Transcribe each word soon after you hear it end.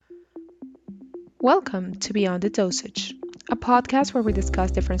Welcome to Beyond the Dosage, a podcast where we discuss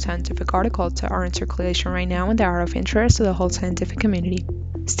different scientific articles that are in circulation right now and that are of interest to the whole scientific community.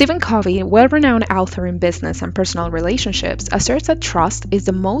 Stephen Covey, well-renowned author in business and personal relationships, asserts that trust is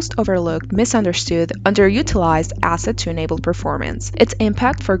the most overlooked, misunderstood, underutilized asset to enable performance. Its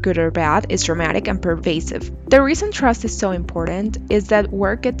impact, for good or bad, is dramatic and pervasive. The reason trust is so important is that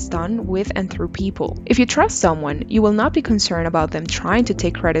work gets done with and through people. If you trust someone, you will not be concerned about them trying to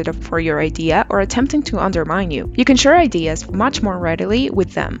take credit for your idea or attempting to undermine you. You can share ideas much more readily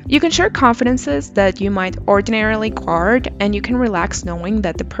with them. You can share confidences that you might ordinarily guard, and you can relax knowing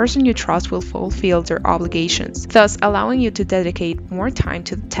that the person you trust will fulfill their obligations, thus allowing you to dedicate more time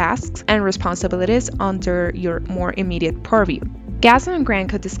to the tasks and responsibilities under your more immediate purview. Gaza and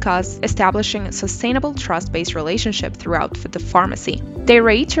Granco discuss establishing a sustainable trust-based relationship throughout the pharmacy. They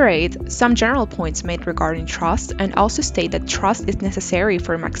reiterate some general points made regarding trust and also state that trust is necessary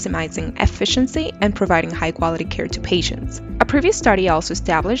for maximizing efficiency and providing high-quality care to patients. A previous study also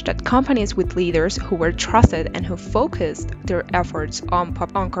established that companies with leaders who were trusted and who focused their efforts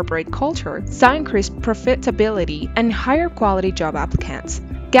on corporate culture saw increased profitability and higher quality job applicants.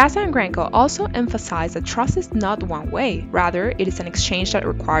 Gaza and Granco also emphasize that trust is not one way, rather, it is an exchange that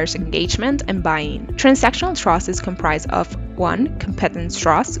requires engagement and buy-in. Transactional trust is comprised of 1. Competence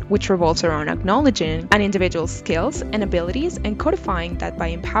trust, which revolves around acknowledging an individual's skills and abilities and codifying that by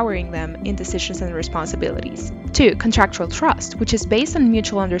empowering them in decisions and responsibilities. 2. Contractual trust, which is based on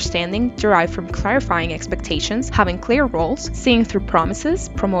mutual understanding derived from clarifying expectations, having clear roles, seeing through promises,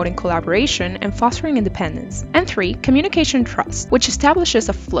 promoting collaboration, and fostering independence. And 3. Communication trust, which establishes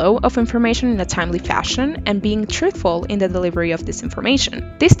a flow of information in a timely fashion and being truthful in the delivery of this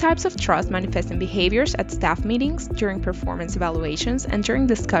information. These types of trust manifest in behaviors at staff meetings, during performance evaluations, and during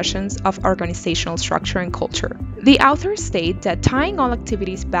discussions of organizational structure and culture. The authors state that tying all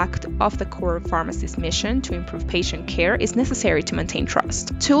activities back off the core of pharmacy's mission to improve patient care is necessary to maintain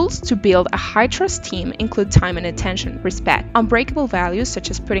trust. Tools to build a high-trust team include time and attention, respect, unbreakable values such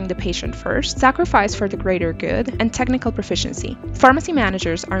as putting the patient first, sacrifice for the greater good, and technical proficiency. Pharmacy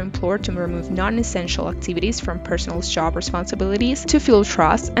managers are implored to remove non-essential activities from personal job responsibilities to fuel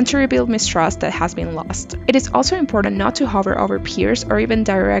trust and to rebuild mistrust that has been lost. It is also important not to hover over peers or even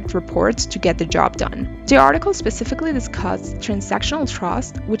direct reports to get the job done. The article specifically discussed transactional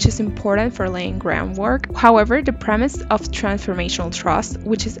trust, which is important for laying groundwork. However, the premise of transformational trust,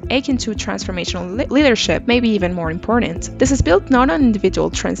 which is akin to transformational leadership, may be even more important. This is built not on individual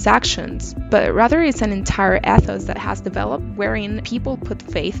transactions, but rather it's an entire ethos that has developed wherein people put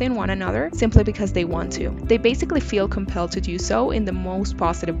faith in one another simply because they want to. They basically feel compelled to do so in the most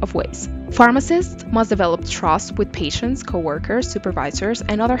positive of ways. Pharmacists must develop trust with patients, co-workers, supervisors,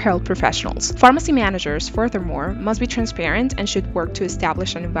 and other health professionals. Pharmacy managers, furthermore, must be transparent and should work to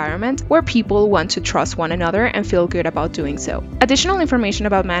establish an environment where people want to trust one another and feel good about doing so. Additional information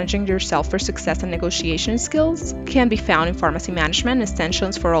about managing yourself for success and negotiation skills can be found in Pharmacy Management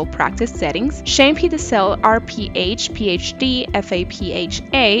Essentials for All Practice Settings. Shane P. DeSalle, RPH, PhD,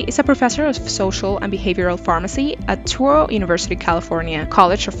 FAPHA, is a professor of social and behavioral pharmacy at Touro University, California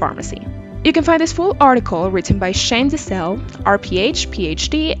College of Pharmacy. You can find this full article written by Shane DeSalle, RPH,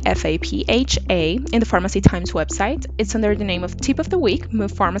 PhD, FAPHA, in the Pharmacy Times website. It's under the name of Tip of the Week,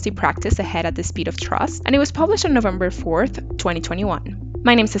 Move Pharmacy Practice Ahead at the Speed of Trust, and it was published on November 4th, 2021.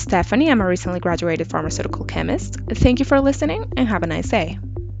 My name is Stephanie. I'm a recently graduated pharmaceutical chemist. Thank you for listening and have a nice day.